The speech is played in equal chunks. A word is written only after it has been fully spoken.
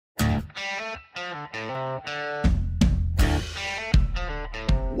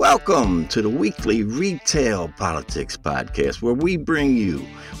Welcome to the weekly Retail Politics Podcast, where we bring you,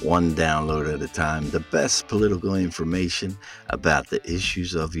 one download at a time, the best political information about the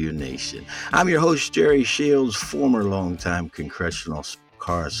issues of your nation. I'm your host, Jerry Shields, former longtime congressional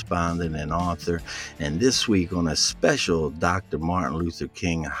correspondent and author, and this week on a special Dr. Martin Luther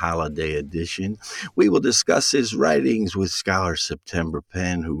King Holiday edition, we will discuss his writings with scholar September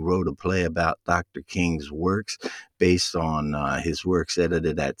Penn, who wrote a play about Dr. King's works based on his works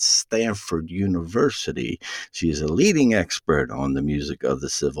edited at Stanford University. She is a leading expert on the music of the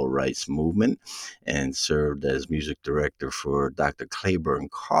civil rights movement and served as music director for Dr. Claiborne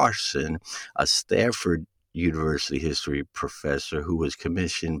Carson, a Stanford University history professor who was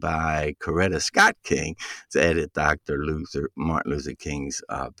commissioned by Coretta Scott King to edit Martin Luther King's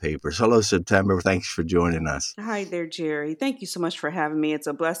papers. Hello, September. Thanks for joining us. Hi there, Jerry. Thank you so much for having me. It's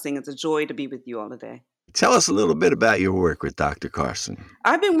a blessing. It's a joy to be with you all today. Tell us a little bit about your work with Dr. Carson.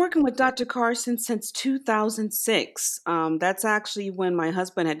 I've been working with Dr. Carson since 2006. That's actually when my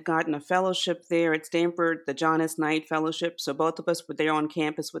husband had gotten a fellowship there at Stanford, the John S. Knight Fellowship. So both of us were there on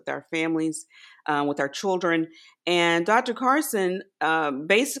campus with our families, with our children. And Dr. Carson,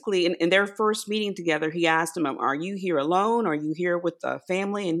 basically, in their first meeting together, he asked him, "Are you here alone? Are you here with the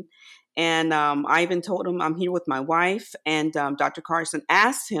family?" And I even told him, "I'm here with my wife." And Dr. Carson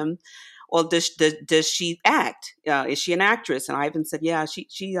asked him, "Well, does she act? Is she an actress?" And Ivan said, "Yeah,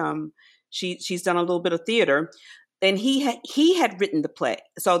 she's done a little bit of theater." And he had written the play.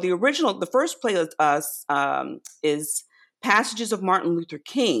 So the first play is Passages of Martin Luther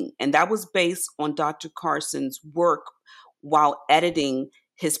King, and that was based on Dr. Carson's work while editing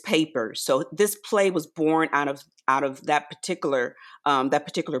his papers. So this play was born out of that particular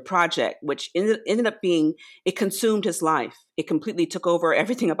project, which ended up being, it consumed his life. It completely took over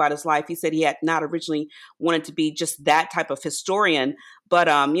everything about his life. He said he had not originally wanted to be just that type of historian, but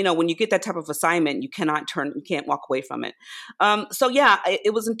when you get that type of assignment, you can't walk away from it.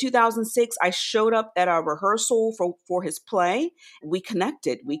 It was in 2006. I showed up at a rehearsal for his play. We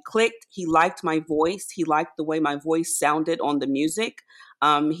connected, we clicked. He liked my voice. He liked the way my voice sounded on the music.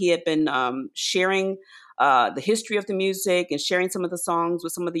 He had been sharing the history of the music and sharing some of the songs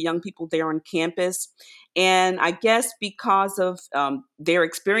with some of the young people there on campus. And I guess because of their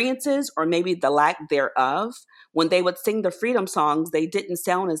experiences, or maybe the lack thereof, when they would sing the freedom songs, they didn't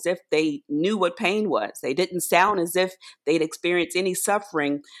sound as if they knew what pain was. They didn't sound as if they'd experienced any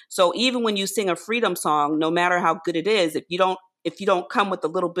suffering. So even when you sing a freedom song, no matter how good it is, if you don't come with a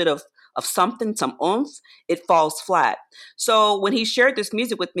little bit of something, some oomph, it falls flat. So when he shared this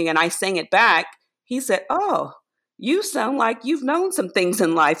music with me and I sang it back, he said, "Oh, you sound like you've known some things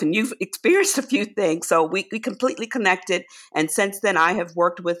in life and you've experienced a few things." So we completely connected. And since then, I have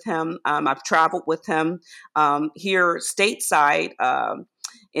worked with him. I've traveled with him here stateside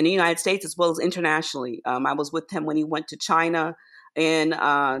in the United States as well as internationally. I was with him when he went to China in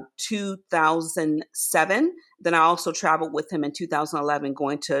 2007. Then I also traveled with him in 2011,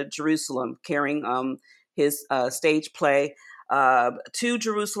 going to Jerusalem, carrying his stage play to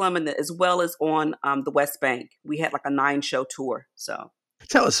Jerusalem, and as well as on the West Bank. We had like a 9-show tour. So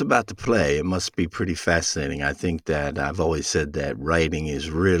tell us about the play. It must be pretty fascinating. I think that I've always said that writing is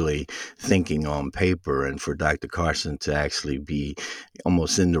really thinking on paper, and for Dr. Carson to actually be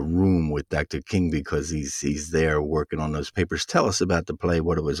almost in the room with Dr. King because he's there working on those papers. Tell us about the play,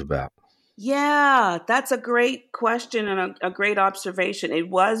 what it was about. Yeah, that's a great question and a great observation. It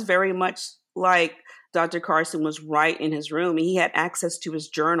was very much like Dr. Carson was right in his room. He had access to his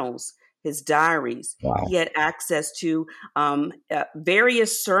journals, his diaries. Wow. He had access to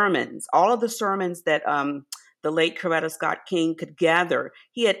various sermons, all of the sermons that the late Coretta Scott King could gather.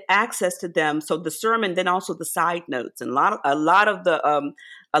 He had access to them. So the sermon, then also the side notes, and a lot of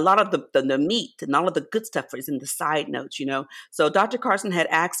the meat and all of the good stuff is in the side notes. So Dr. Carson had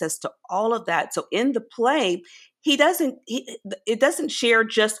access to all of that. So in the play, it doesn't share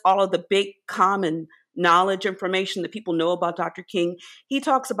just all of the big common knowledge information that people know about Dr. King. He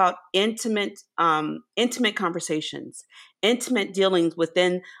talks about intimate conversations, intimate dealings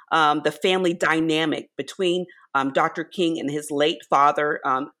within the family dynamic between Dr. King and his late father,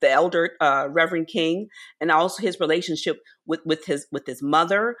 the elder Reverend King, and also his relationship with his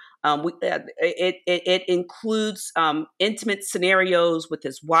mother. It includes intimate scenarios with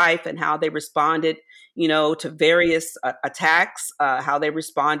his wife and how they responded, to various attacks. How they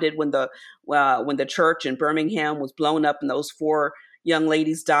responded when the church in Birmingham was blown up and those 4 young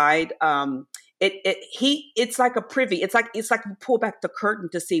ladies died. it's like a privy. It's like you pull back the curtain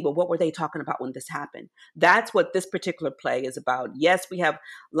to see, well, what were they talking about when this happened? That's what this particular play is about. Yes, we have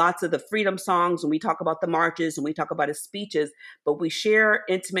lots of the freedom songs, and we talk about the marches, and we talk about his speeches, but we share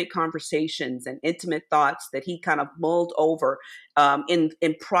intimate conversations and intimate thoughts that he kind of mulled over in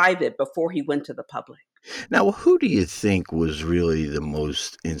private before he went to the public. Now, who do you think was really the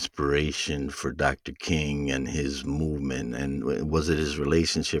most inspiration for Dr. King and his movement? And was it his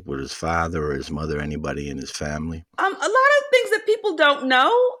relationship with his father or his mother, anybody in his family? A lot of things that people don't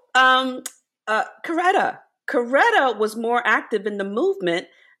know. Coretta was more active in the movement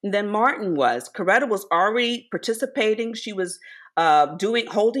than Martin was. Coretta was already participating. She was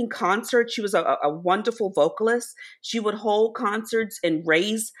holding concerts. She was a wonderful vocalist. She would hold concerts and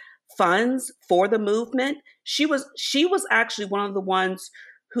raise funds for the movement. She was actually one of the ones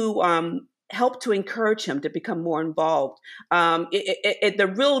who helped to encourage him to become more involved. As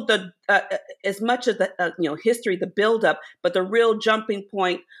much of the history, the buildup, but the real jumping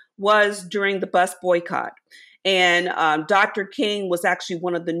point was during the bus boycott. And Dr. King was actually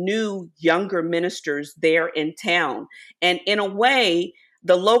one of the new younger ministers there in town. And in a way,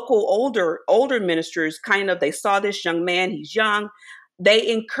 the local older ministers they saw this young man, he's young.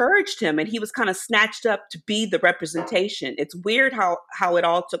 They encouraged him, and he was kind of snatched up to be the representation. It's weird how it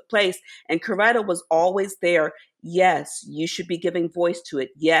all took place. And Coretta was always there. Yes, you should be giving voice to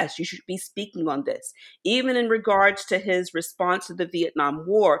it. Yes, you should be speaking on this. Even in regards to his response to the Vietnam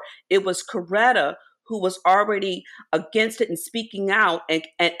War, it was Coretta who was already against it and speaking out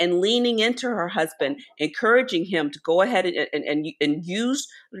and leaning into her husband, encouraging him to go ahead and use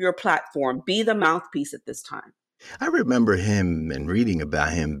your platform, be the mouthpiece at this time. I remember him and reading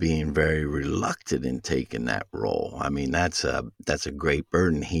about him being very reluctant in taking that role. I mean, that's a great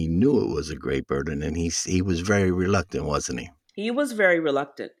burden. He knew it was a great burden, and he was very reluctant, wasn't he? He was very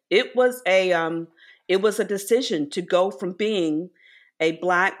reluctant. It was a decision to go from being a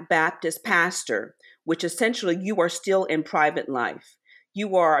Black Baptist pastor, which essentially you are still in private life.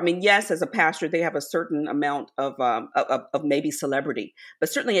 You are, I mean, yes, as a pastor, they have a certain amount of maybe celebrity, but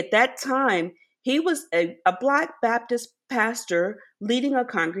certainly at that time, he was a Black Baptist pastor leading a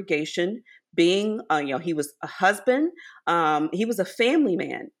congregation, being, he was a husband, he was a family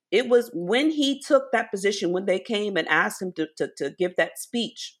man. It was when he took that position, when they came and asked him to give that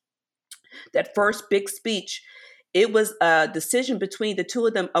speech, that first big speech, it was a decision between the two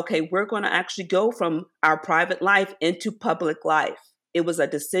of them. Okay, we're going to actually go from our private life into public life. It was a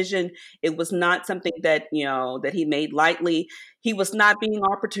decision. It was not something that that he made lightly. He was not being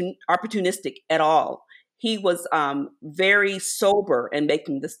opportunistic at all. He was very sober in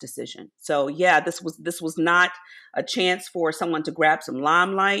making this decision. So yeah, this was not a chance for someone to grab some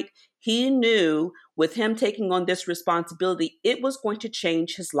limelight. He knew with him taking on this responsibility, it was going to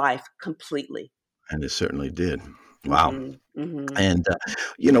change his life completely. And it certainly did. Wow. Hmm. Hmm. And,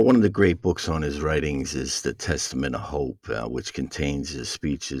 one of the great books on his writings is The Testament of Hope, which contains his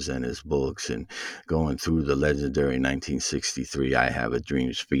speeches and his books. And going through the legendary 1963 I Have a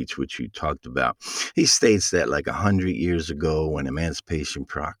Dream speech, which you talked about, he states that like 100 years ago, when Emancipation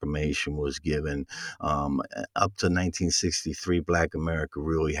Proclamation was given, up to 1963, Black America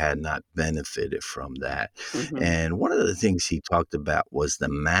really had not benefited from that. Hmm. And one of the things he talked about was the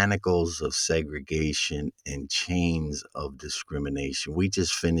manacles of segregation and chains of discrimination. We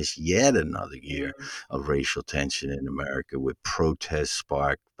just finished yet another year of racial tension in America with protests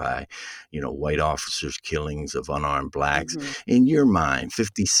sparked by, white officers' killings of unarmed blacks. Hmm. In your mind,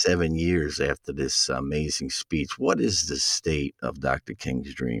 57 years after this amazing speech, what is the state of Dr.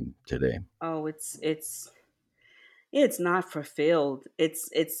 King's dream today? Oh, it's not fulfilled.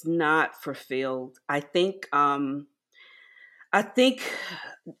 It's not fulfilled. I think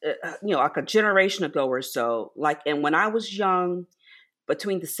like a generation ago or so, and when I was young,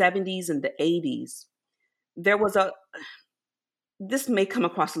 between the 70s and the 80s, there was a this may come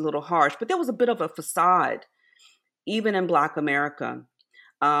across a little harsh, but there was a bit of a facade even in Black America.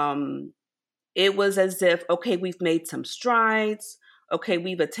 Um, it was as if, okay, we've made some strides. Okay,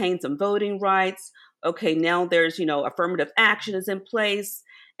 we've attained some voting rights. Okay, now there's, affirmative action is in place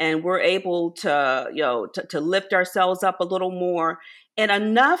and we're able to, to lift ourselves up a little more. And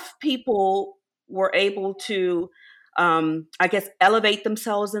enough people were able to, I guess, elevate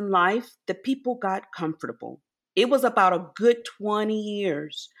themselves in life that people got comfortable. It was about a good 20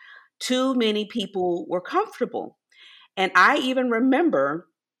 years. Too many people were comfortable. And I even remember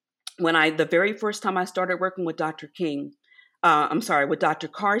the very first time I started working with Dr. King, with Dr.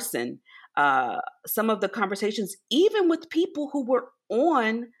 Carson, some of the conversations, even with people who were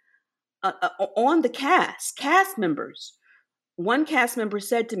on the cast members, one cast member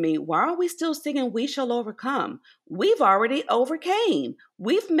said to me, "Why are we still singing 'We Shall Overcome'? We've already overcame.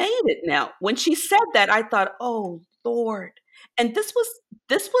 We've made it now." When she said that, I thought, "Oh Lord." And this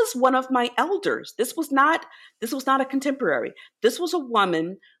was one of my elders. This was not a contemporary. This was a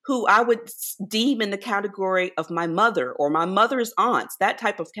woman who I would deem in the category of my mother or my mother's aunts, that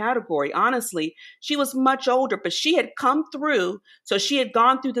type of category. Honestly, she was much older, but she had come through. So she had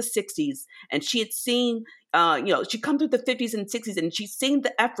gone through the 60s and she had seen she come through the 50s and 60s and she's seen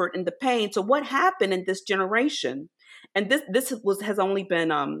the effort and the pain. So what happened in this generation? And this has only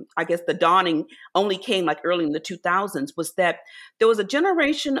been I guess the dawning only came like early in the 2000s, was that there was a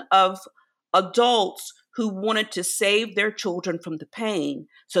generation of adults who wanted to save their children from the pain,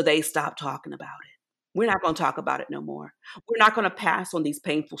 so they stopped talking about it. We're not going to talk about it no more. We're not going to pass on these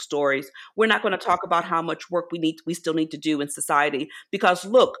painful stories. We're not going to talk about how much work we still need to do in society, because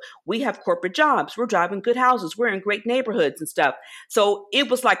look, we have corporate jobs. We're driving good houses. We're in great neighborhoods and stuff. So it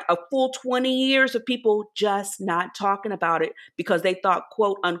was like a full 20 years of people just not talking about it because they thought,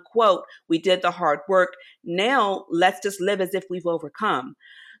 quote unquote, we did the hard work. Now let's just live as if we've overcome.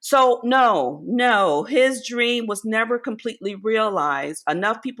 So no, no, his dream was never completely realized.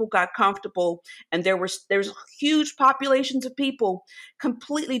 Enough people got comfortable, and there's huge populations of people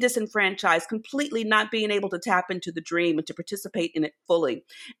completely disenfranchised, completely not being able to tap into the dream and to participate in it fully.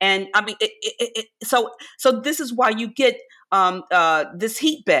 And I mean, so this is why you get this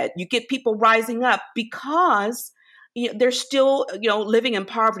heat bed. You get people rising up because they're still living in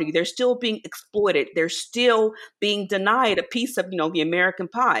poverty. They're still being exploited. They're still being denied a piece of the American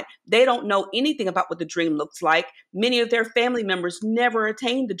pie. They don't know anything about what the dream looks like. Many of their family members never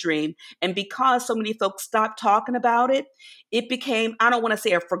attained the dream, and because so many folks stopped talking about it, it became, I don't want to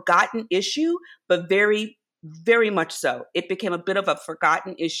say a forgotten issue, but very, very much so. It became a bit of a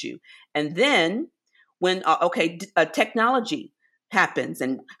forgotten issue. And then when technology happens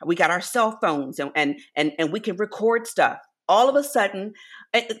and we got our cell phones and we can record stuff, all of a sudden,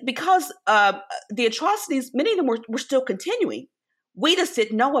 because the atrocities, many of them were still continuing, we just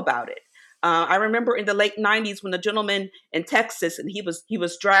didn't know about it. I remember in the late 90s when the gentleman in Texas, and he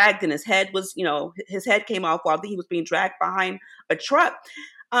was dragged and his head came off while he was being dragged behind a truck.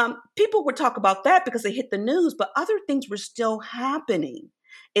 People would talk about that because they hit the news, but other things were still happening.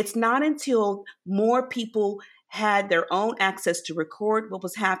 It's not until more people had their own access to record what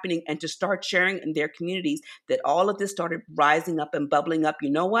was happening and to start sharing in their communities that all of this started rising up and bubbling up. You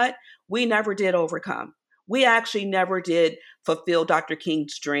know what? We never did overcome. We actually never did fulfill Dr.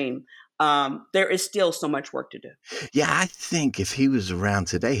 King's dream. There is still so much work to do. Yeah, I think if he was around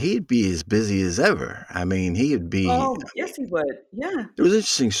today, he'd be as busy as ever. I mean, he'd be. Oh, yes, he would. Yeah. It was an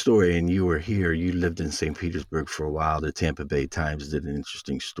interesting story, and you were here. You lived in St. Petersburg for a while. The Tampa Bay Times did an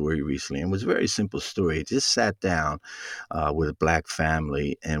interesting story recently, and it was a very simple story. It just sat down with a black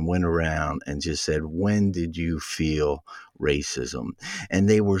family and went around and just said, "When did you feel racism?" And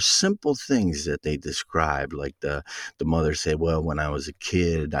they were simple things that they described. Like the mother said, "Well, when I was a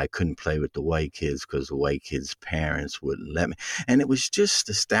kid, I couldn't play with the white kids because the white kids' parents wouldn't let me." And it was just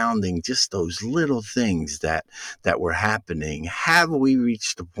astounding, just those little things that were happening. Have we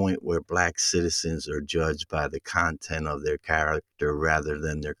reached the point where black citizens are judged by the content of their character rather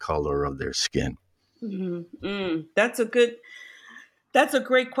than their color of their skin? That's a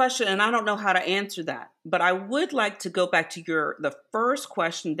great question, and I don't know how to answer that. But I would like to go back to the first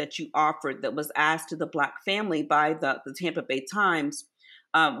question that you offered that was asked to the Black family by the Tampa Bay Times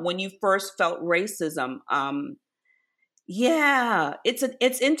when you first felt racism. Yeah,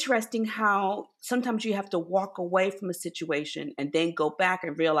 it's interesting how sometimes you have to walk away from a situation and then go back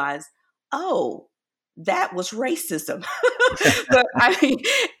and realize, oh, that was racism. But I mean,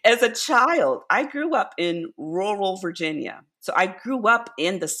 as a child, I grew up in rural Virginia, so I grew up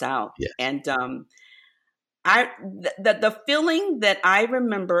in the South, Yes. and the feeling that I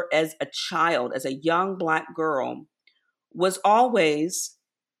remember as a child, as a young Black girl, was always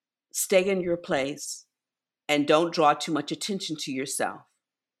stay in your place and don't draw too much attention to yourself.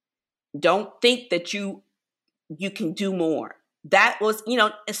 Don't think that you can do more. That was,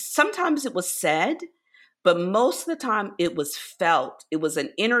 sometimes it was said, but most of the time it was felt. It was an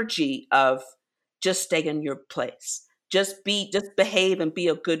energy of just stay in your place. Just behave and be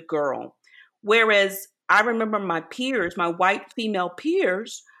a good girl. Whereas I remember my peers, my white female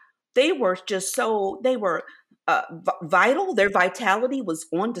peers, they were vital. Their vitality was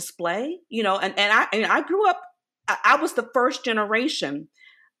on display, and I grew up, I was the first generation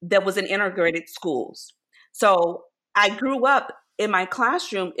that was in integrated schools. So I grew up in my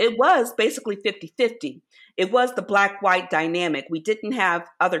classroom, it was basically 50-50. it was the black white dynamic. We didn't have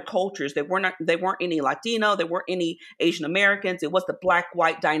other cultures. There weren't any Latino, there weren't any Asian Americans. It was the black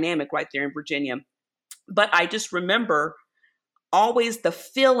white dynamic right there in Virginia. But I just remember always the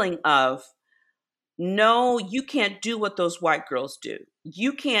feeling of, no, you can't do what those white girls do.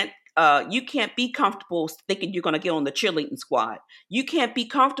 You can't be comfortable thinking you're going to get on the cheerleading squad. You can't be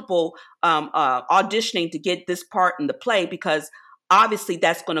comfortable auditioning to get this part in the play, because obviously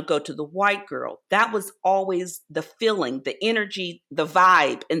that's going to go to the white girl. That was always the feeling, the energy, the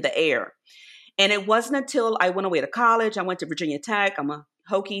vibe in the air. And it wasn't until I went away to college. I went to Virginia Tech. I'm a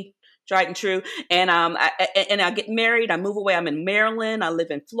Hokie, tried and true. And I get married. I move away. I'm in Maryland. I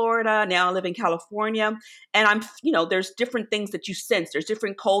live in Florida. Now I live in California. And there's different things that you sense. There's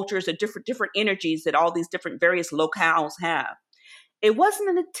different cultures and different energies that all these different various locales have. It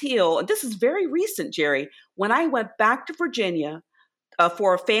wasn't until, and this is very recent, Jerry, when I went back to Virginia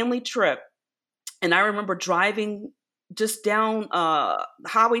for a family trip. And I remember driving just down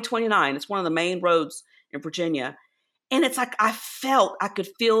Highway 29. It's one of the main roads in Virginia. And it's like I could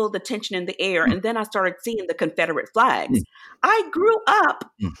feel the tension in the air. And then I started seeing the Confederate flags. I grew up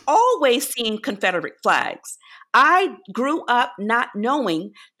always seeing Confederate flags. I grew up not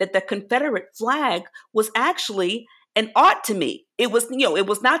knowing that the Confederate flag was actually an art to me. It was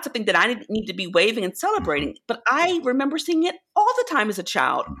not something that I didn't need to be waving and celebrating, but I remember seeing it all the time as a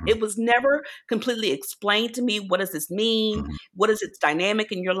child. It was never completely explained to me. What does this mean? What is its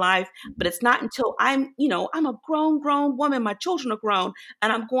dynamic in your life? But it's not until I'm a grown woman, my children are grown,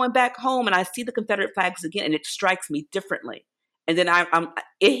 and I'm going back home and I see the Confederate flags again, and it strikes me differently. And then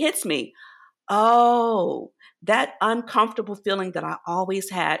it hits me. Oh, that uncomfortable feeling that I always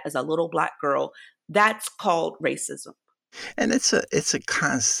had as a little Black girl, that's called racism. And it's a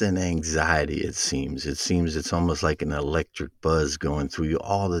constant anxiety, it seems. It seems it's almost like an electric buzz going through you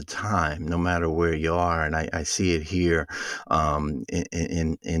all the time, no matter where you are. And I see it here in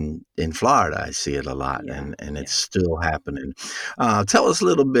Florida. I see it a lot, Yeah, and yeah. it's still happening. Tell us a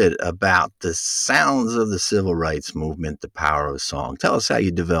little bit about the sounds of the civil rights movement, the power of song. Tell us how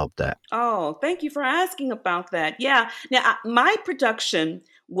you developed that. Oh, thank you for asking about that. Yeah. Now, my production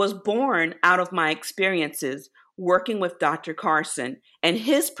was born out of my experiences working with Dr. Carson and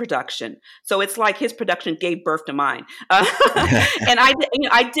his production. So it's like his production gave birth to mine. And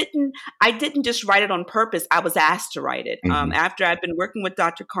I didn't just write it on purpose. I was asked to write it. Hmm. After I'd been working with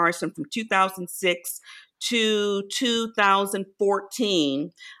Dr. Carson from 2006 to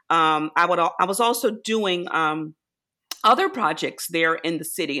 2014, I was also doing other projects there in the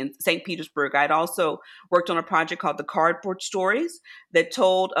city in St. Petersburg. I'd also worked on a project called The Cardboard Stories that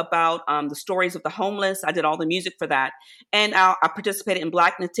told about the stories of the homeless. I did all the music for that. And I participated in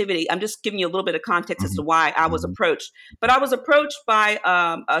Black Nativity. I'm just giving you a little bit of context as to Hmm. why I was Hmm. approached. But I was approached by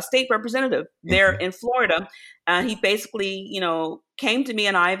a state representative there Hmm. in Florida. He basically, came to me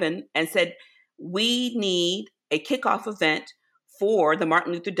and Ivan and said, we need a kickoff event for the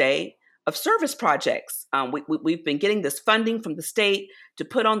Martin Luther Day of service projects. We've been getting this funding from the state to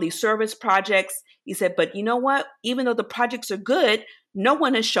put on these service projects. He said, but you know what? Even though the projects are good, no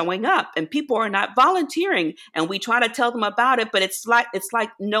one is showing up and people are not volunteering. And we try to tell them about it, but it's like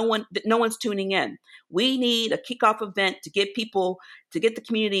no one's tuning in. We need a kickoff event to get people, to get the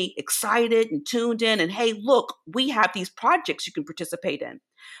community excited and tuned in. And hey, look, we have these projects you can participate in.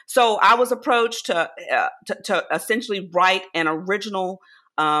 So I was approached to essentially write an original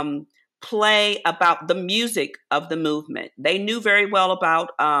play about the music of the movement. They knew very well about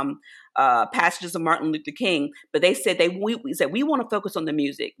passages of Martin Luther King, but they said we said we want to focus on the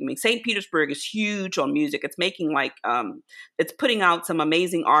music. I mean, St. Petersburg is huge on music. It's making it's putting out some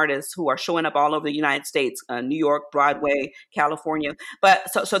amazing artists who are showing up all over the United States, New York, Broadway, California. But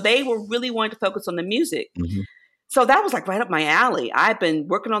so they were really wanting to focus on the music. Hmm. So that was like right up my alley. I've been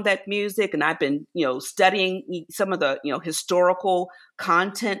working on that music and I've been, studying some of the, historical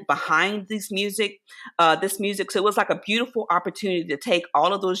content behind this music. So it was like a beautiful opportunity to take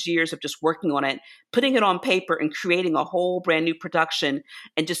all of those years of just working on it, putting it on paper and creating a whole brand new production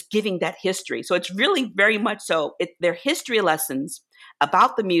and just giving that history. So it's really very much so. They're history lessons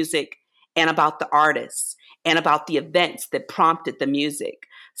about the music and about the artists and about the events that prompted the music.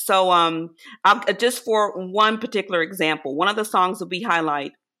 So, just for one particular example, one of the songs that we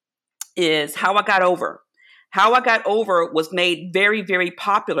highlight is How I Got Over. How I Got Over was made very, very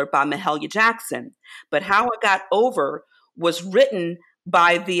popular by Mahalia Jackson. But How I Got Over was written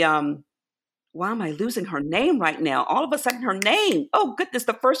by why am I losing her name right now? All of a sudden, her name. Oh, goodness,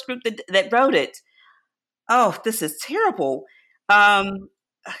 the first group that wrote it. Oh, this is terrible. Um,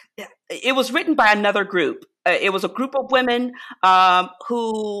 It was written by another group. It was a group of women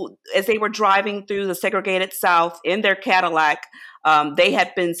who, as they were driving through the segregated South in their Cadillac, they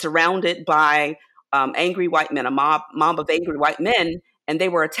had been surrounded by angry white men, a mob of angry white men, and they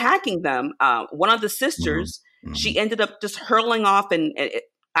were attacking them. One of the Hmm. sisters, Hmm. she ended up just hurling off, and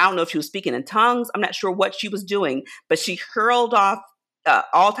I don't know if she was speaking in tongues. I'm not sure what she was doing, but she hurled off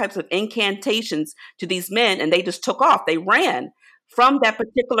all types of incantations to these men, and they just took off. They ran from that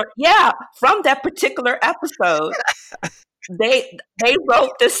particular, yeah, from that particular episode. They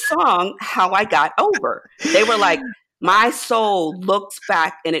wrote this song, "How I Got Over." They were like, "My soul looks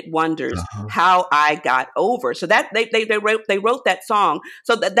back and it wonders Uh-huh. how I got over." So that they wrote that song.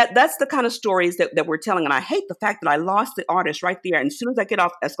 So that's the kind of stories that we're telling. And I hate the fact that I lost the artist right there. And as soon as I get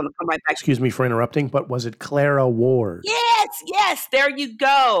off, that's going to come right back. Excuse me for interrupting, but was it Clara Ward? Yes, yes, there you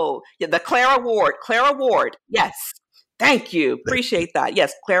go. Yeah, the Clara Ward. Clara Ward. Yes. Thank you. Appreciate that.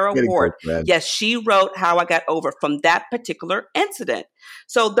 Yes, Clara Way to Ward. go, Brad. Yes, she wrote "How I Got Over" from that particular incident.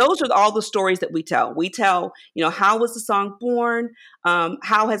 So those are all the stories that we tell. We tell, how was the song born?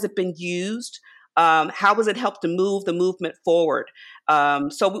 How has it been used? How has it helped to move the movement forward?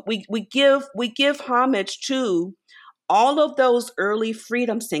 So we give homage to all of those early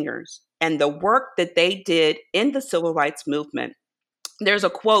freedom singers and the work that they did in the civil rights movement. There's a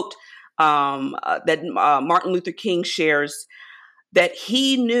quote that Martin Luther King shares, that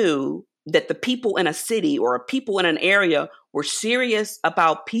he knew that the people in a city or people in an area were serious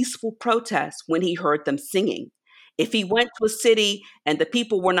about peaceful protests when he heard them singing. If he went to a city and the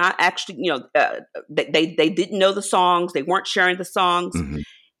people were not actually, they didn't know the songs, they weren't sharing the songs, Hmm.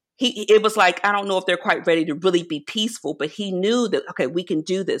 it was like, I don't know if they're quite ready to really be peaceful, but he knew that, okay, we can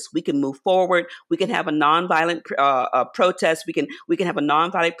do this, we can move forward, we can have a nonviolent protest, we can have a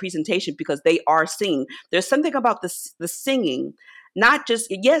nonviolent presentation because they are singing. There's something about the singing, not just,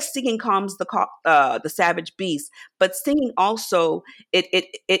 yes, singing calms the savage beast, but singing also,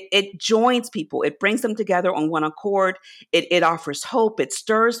 it joins people, it brings them together on one accord, it offers hope, it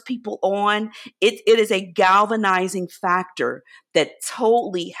stirs people on, it is a galvanizing factor that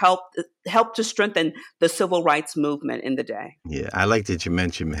totally helped to strengthen the civil rights movement in the day. Yeah, I like that you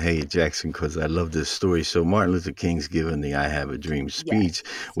mentioned Mahalia Jackson because I love this story. So Martin Luther King's given the "I Have a Dream" Yes. speech,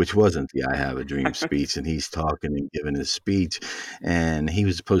 which wasn't the "I Have a Dream" speech, and he's talking and giving his speech, and he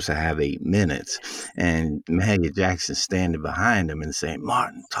was supposed to have 8 minutes, and Mahalia Jackson standing behind him and saying,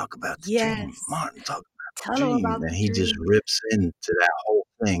 "Martin, talk about the dream. Yes. Martin, talk Tell them dream," about and the he just dream. rips into that whole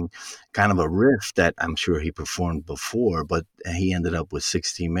thing, kind of a riff that I'm sure he performed before, but he ended up with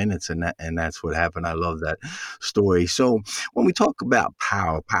 16 minutes, and that's what happened. I love that story. So when we talk about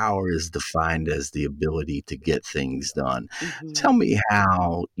power, power is defined as the ability to get things done. Hmm. Tell me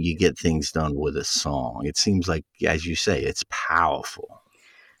how you get things done with a song. It seems like, as you say, it's powerful.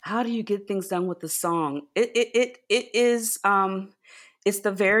 How do you get things done with the song? It is it's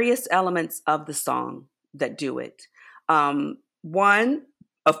the various elements of the song that do it. One,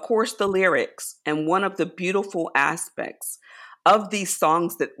 of course, the lyrics, and one of the beautiful aspects of these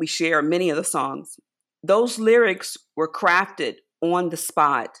songs that we share, many of the songs, those lyrics were crafted on the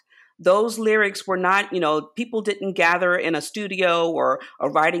spot. Those lyrics were not, people didn't gather in a studio or a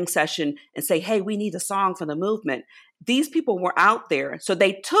writing session and say, "Hey, we need a song for the movement." These people were out there, so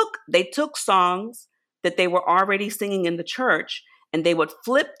they took songs that they were already singing in the church, and they would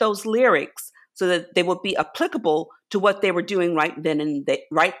flip those lyrics so that they would be applicable to what they were doing right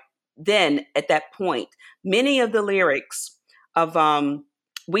then at that point. Many of the lyrics of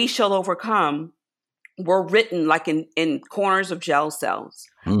 "We Shall Overcome" were written like in corners of jail cells.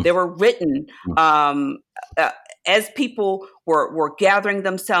 Mm, They were written mm, um, uh, as people were gathering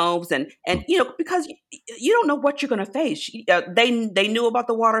themselves, and mm. because you don't know what you're going to face. They knew about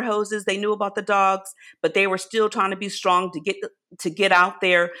the water hoses, they knew about the dogs, but they were still trying to be strong to get out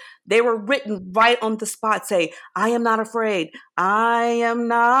there. They were written right on the spot. Say, "I am not afraid. I am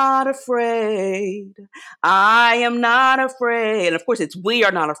not afraid. I am not afraid." And of course, it's "we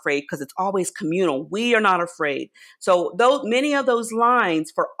are not afraid" because it's always communal. We are not afraid. So those many of those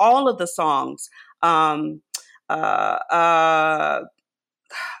lines for all of the songs, um, uh,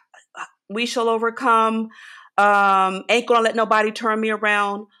 "We Shall Overcome," "Ain't Gonna Let Nobody Turn Me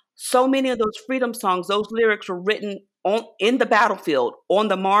Around." So many of those freedom songs, those lyrics were written in the battlefield, on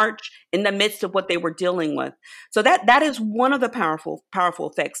the march, in the midst of what they were dealing with. So that is one of the powerful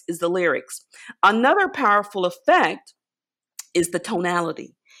effects, is the lyrics. Another powerful effect is the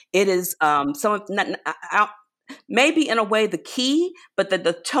tonality. It is some of not, maybe in a way the key, but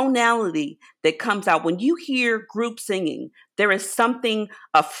the tonality that comes out when you hear group singing, there is something,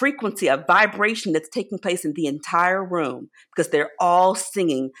 a frequency, a vibration that's taking place in the entire room because they're all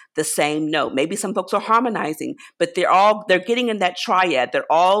singing the same note. Maybe some folks are harmonizing, but they're getting in that triad.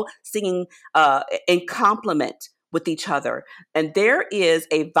 They're all singing in complement with each other. And there is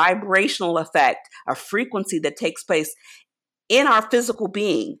a vibrational effect, a frequency that takes place in our physical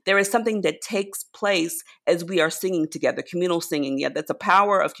being. There is something that takes place as we are singing together, communal singing. Yeah, that's a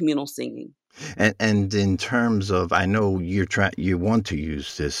power of communal singing. And in terms of, I know you want to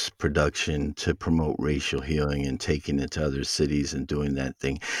use this production to promote racial healing and taking it to other cities and doing that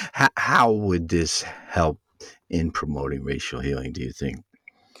thing. How would this help in promoting racial healing, do you think?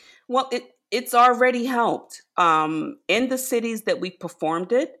 Well, it's already helped. In the cities that we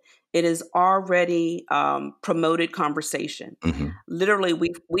performed it, it has already promoted conversation. Mm-hmm.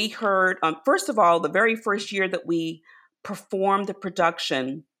 Literally, we heard, first of all, the very first year that we performed the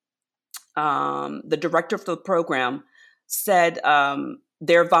production, the director of the program said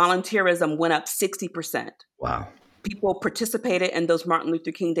their volunteerism went up 60%. Wow. People participated in those Martin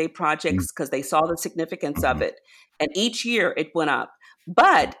Luther King Day projects because they saw the significance of it. And each year it went up.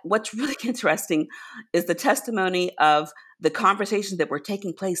 But what's really interesting is the testimony of the conversations that were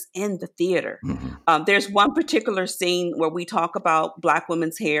taking place in the theater. Mm-hmm. There's one particular scene where we talk about Black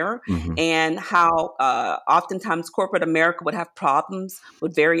women's hair Mm-hmm. and how oftentimes corporate America would have problems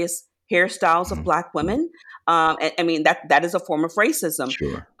with various hairstyles of Black women. I mean, that is a form of racism.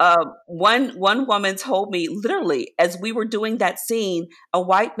 Sure. One woman told me, literally, as we were doing that scene, a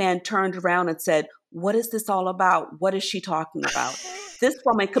white man turned around and said, "What is this all about? What is she talking about?" This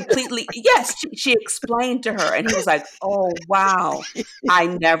woman completely, yes, she explained to her. And he was like, "Oh, wow, I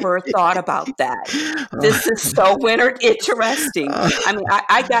never thought about that. This is so interesting." I mean,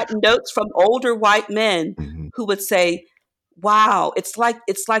 I got notes from older white men Mm-hmm. who would say, "Wow, it's like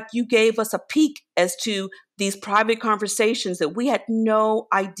you gave us a peek as to these private conversations that we had no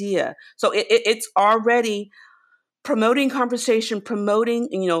idea." So it's already promoting conversation, promoting,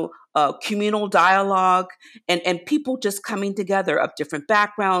 communal dialogue, and people just coming together of different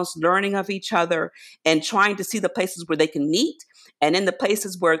backgrounds, learning of each other, and trying to see the places where they can meet, and in the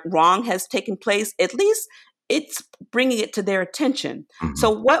places where wrong has taken place, at least it's bringing it to their attention. Mm-hmm. So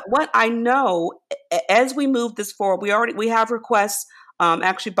what I know as we move this forward, we have requests.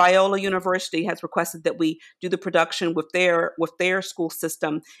 Actually, Biola University has requested that we do the production with their school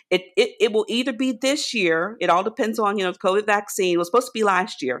system. It will either be this year. It all depends on the COVID vaccine. It was supposed to be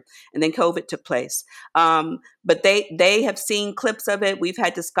last year, and then COVID took place. But they have seen clips of it. We've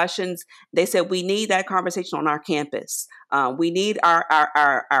had discussions. They said we need that conversation on our campus. We need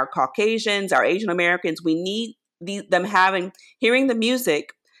our Caucasians, our Asian Americans. We need them hearing the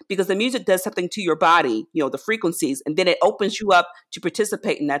music, because the music does something to your body, the frequencies, and then it opens you up to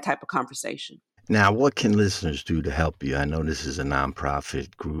participate in that type of conversation. Now, what can listeners do to help you? I know this is a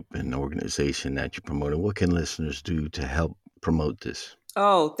nonprofit group and organization that you're promoting. What can listeners do to help promote this?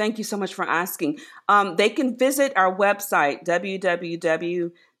 Oh, thank you so much for asking. They can visit our website,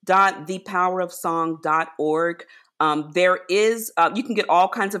 www.thepowerofsong.org. There is, you can get all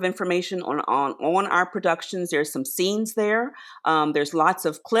kinds of information on our productions. There's some scenes there. There's lots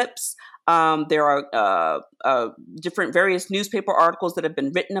of clips. There are different various newspaper articles that have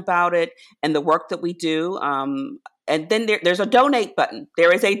been written about it and the work that we do. And then there's a donate button.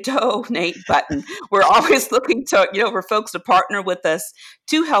 There is a donate button. We're always looking to, for folks to partner with us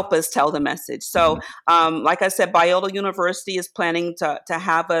to help us tell the message. So, like I said, Biola University is planning to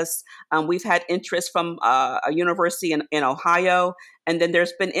have us. We've had interest from a university in Ohio. And then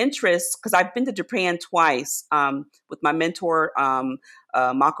there's been interest, because I've been to Japan twice with my mentor,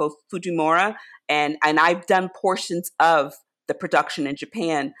 Mako Fujimura, and I've done portions of the production in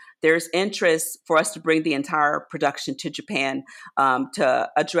Japan. There's interest for us to bring the entire production to Japan to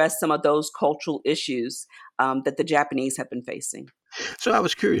address some of those cultural issues that the Japanese have been facing. So I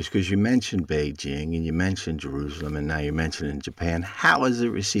was curious, because you mentioned Beijing and you mentioned Jerusalem, and now you're mentioning Japan. How is it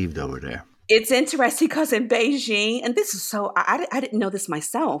received over there? It's interesting because in Beijing, and this is so, I didn't know this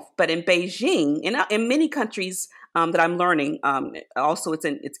myself, but in Beijing, in many countries that I'm learning, also it's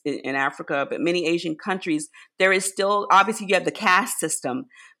in Africa, but many Asian countries, there is still, obviously you have the caste system,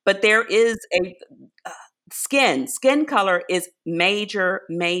 but there is a skin color is major.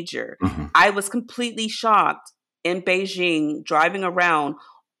 Mm-hmm. I was completely shocked in Beijing driving around,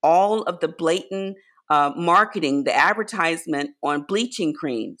 all of the blatant marketing, the advertisement on bleaching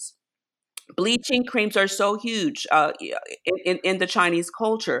creams. Bleaching creams are so huge in the Chinese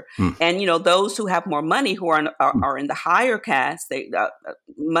culture, Mm. and those who have more money, who are in the higher caste,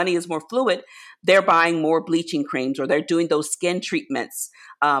 money is more fluid. They're buying more bleaching creams, or they're doing those skin treatments,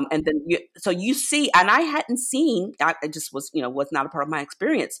 and then so you see, and I hadn't seen. I just was not a part of my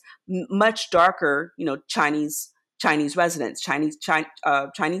experience. Much darker, Chinese residents,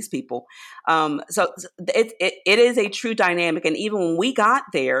 Chinese people. So it is a true dynamic, and even when we got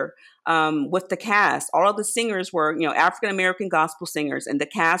there. With the cast, all of the singers were, African American gospel singers, and the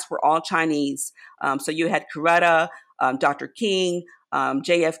cast were all Chinese. So you had Coretta, Dr. King,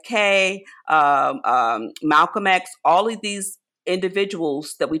 JFK, Malcolm X. All of these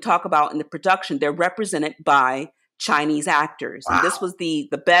individuals that we talk about in the production, they're represented by Chinese actors, and this Wow. was the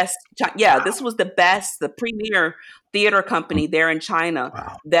best. Yeah, this was the best, the premier theater company there in China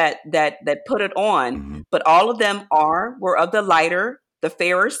Wow. that put it on. Mhm. But all of them were of the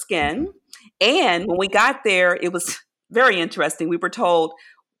fairer skin. And when we got there, it was very interesting. We were told,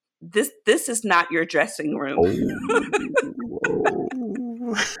 this is not your dressing room. Oh.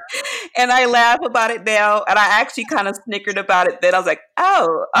 And I laugh about it now. And I actually kind of snickered about it then. I was like,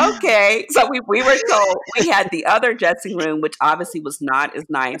 oh, okay. So we were told we had the other dressing room, which obviously was not as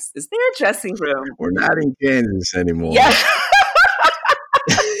nice as their dressing room. We're not in Kansas anymore. Yeah.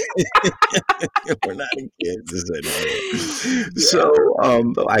 We're not in Kansas anymore. So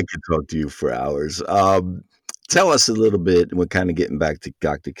I could talk to you for hours. Tell us a little bit. We're kind of getting back to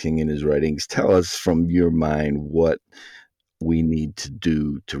Dr. King and his writings. Tell us from your mind what we need to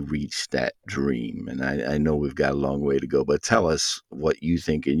do to reach that dream. And I know we've got a long way to go, but tell us what you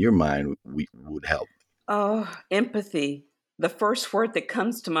think in your mind would help. Oh, empathy. The first word that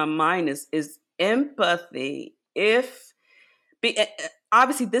comes to my mind is empathy.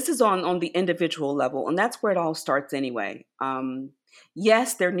 Obviously, this is on the individual level, and that's where it all starts anyway.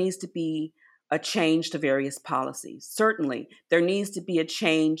 Yes, there needs to be a change to various policies. Certainly, there needs to be a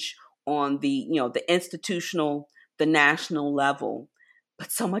change on the institutional, the national level.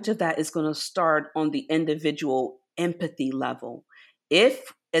 But so much of that is going to start on the individual empathy level.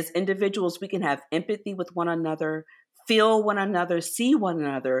 If, as individuals, we can have empathy with one another, feel one another, see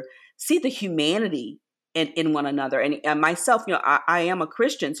the humanity in one another. And myself, I am a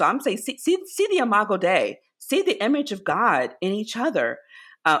Christian, so I'm saying see the Imago Dei, see the image of God in each other.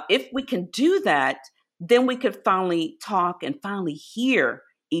 If we can do that, then we could finally talk and finally hear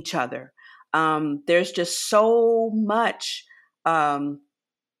each other. There's just so much.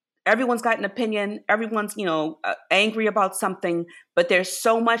 Everyone's got an opinion. Everyone's, angry about something, but there's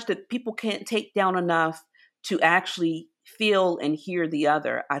so much that people can't take down enough to actually feel and hear the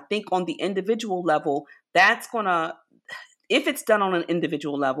other. I think on the individual level, if it's done on an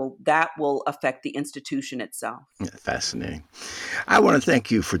individual level, that will affect the institution itself. Yeah, fascinating. I want to thank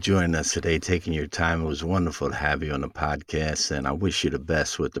you for joining us today, taking your time. It was wonderful to have you on the podcast, and I wish you the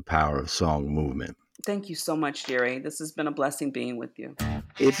best with the Power of Song movement. Thank you so much, Jerry. This has been a blessing being with you.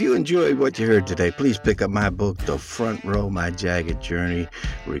 If you enjoyed what you heard today, please pick up my book, The Front Row, My Jagged Journey,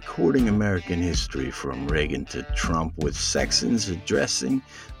 Recording American History from Reagan to Trump, with sections addressing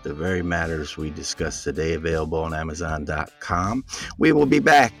the very matters we discussed today, available on Amazon.com. We will be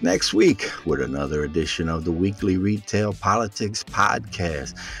back next week with another edition of the Weekly Retail Politics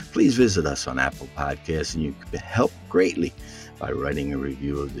Podcast. Please visit us on Apple Podcasts, and you can help greatly by writing a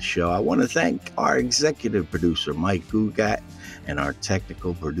review of the show. I want to thank our executive producer, Mike Gugat, and our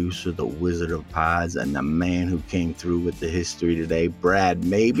technical producer, the Wizard of Pods, and the man who came through with the history today, Brad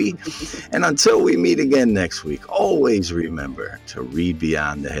Maybe. And until we meet again next week, always remember to read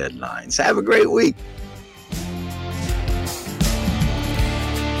beyond the headlines. Have a great week.